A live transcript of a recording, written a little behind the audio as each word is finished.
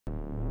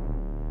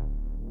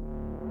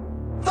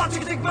Thought you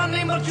could take my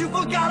name, but you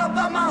forgot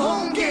about my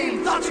home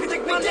game. Thought you could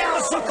take me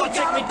down, so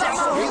take me down,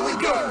 so here we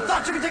go.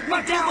 Thought you could take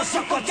my down, but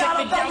you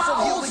forgot about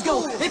my old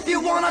school. If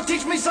you wanna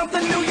teach me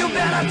something new, you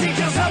better teach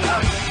yourself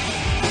up.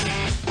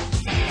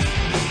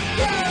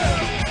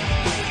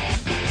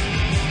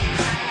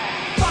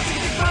 Thought you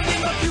could take my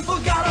name, but you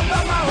forgot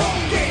about my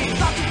home game.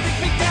 Thought you could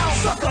take me down,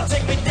 sucker,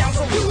 take me down,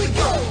 so here we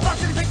go. Thought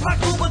you could take my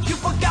cool, but you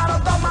forgot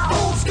about my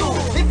old school.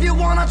 If you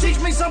wanna teach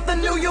me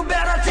something new, you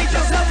better teach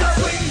yourself up.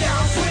 Swing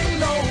down, swing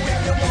low,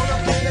 if you wanna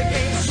play the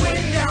game.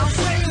 Swing down,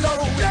 swing low,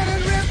 let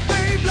it rip,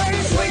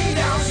 Beyblade. Swing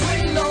down,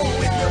 swing low,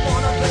 if you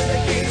wanna play the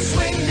game.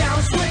 Swing down,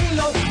 swing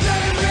low,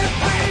 let it rip,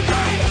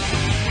 Beyblade.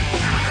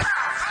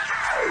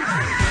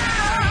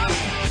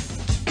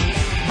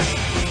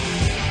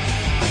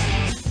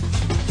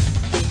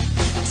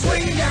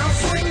 Swing down,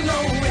 swing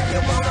low, if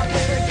you wanna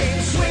play the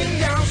game. Swing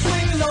down,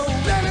 swing low,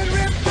 let it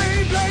rip,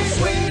 Beyblade.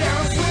 Swing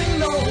down, swing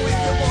low, if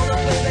you wanna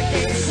play the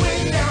game.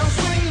 Swing down,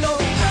 swing low,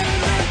 let it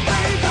rip,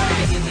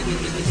 Beyblade.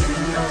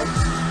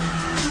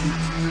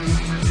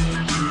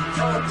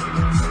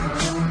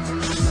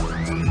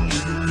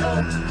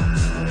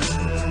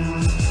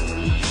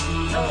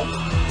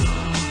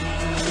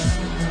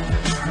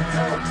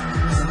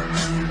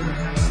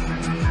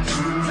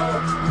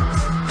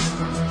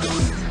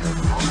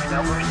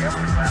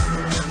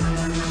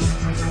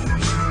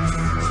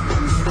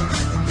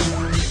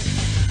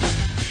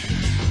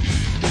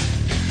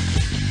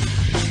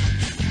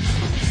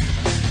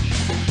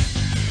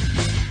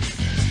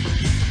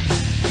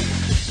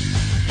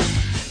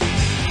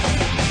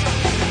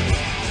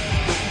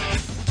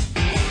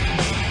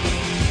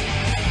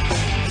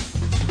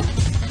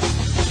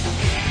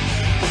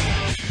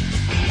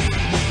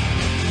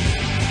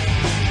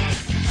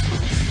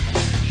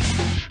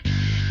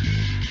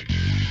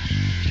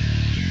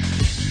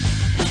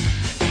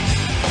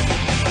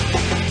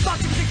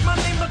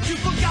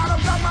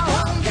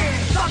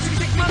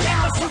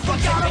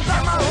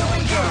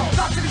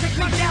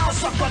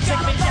 Sucker,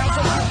 take me down,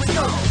 so here we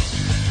go.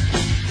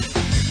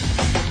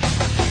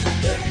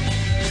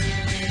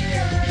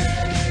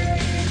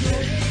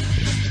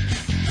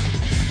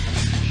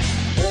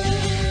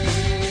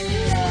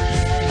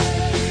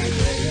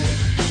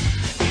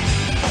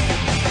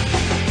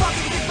 Thought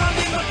you could take my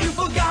name, but you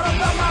forgot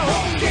about my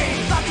home game.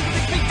 Thought you could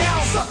take me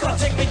down, sucker,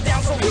 take me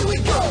down, so here we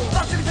go.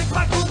 Thought you could take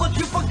my cool, but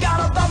you forgot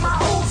about my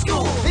old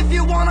school. If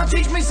you wanna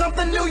teach me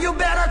something new, you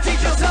better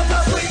teach yourself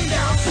to swing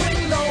down, swing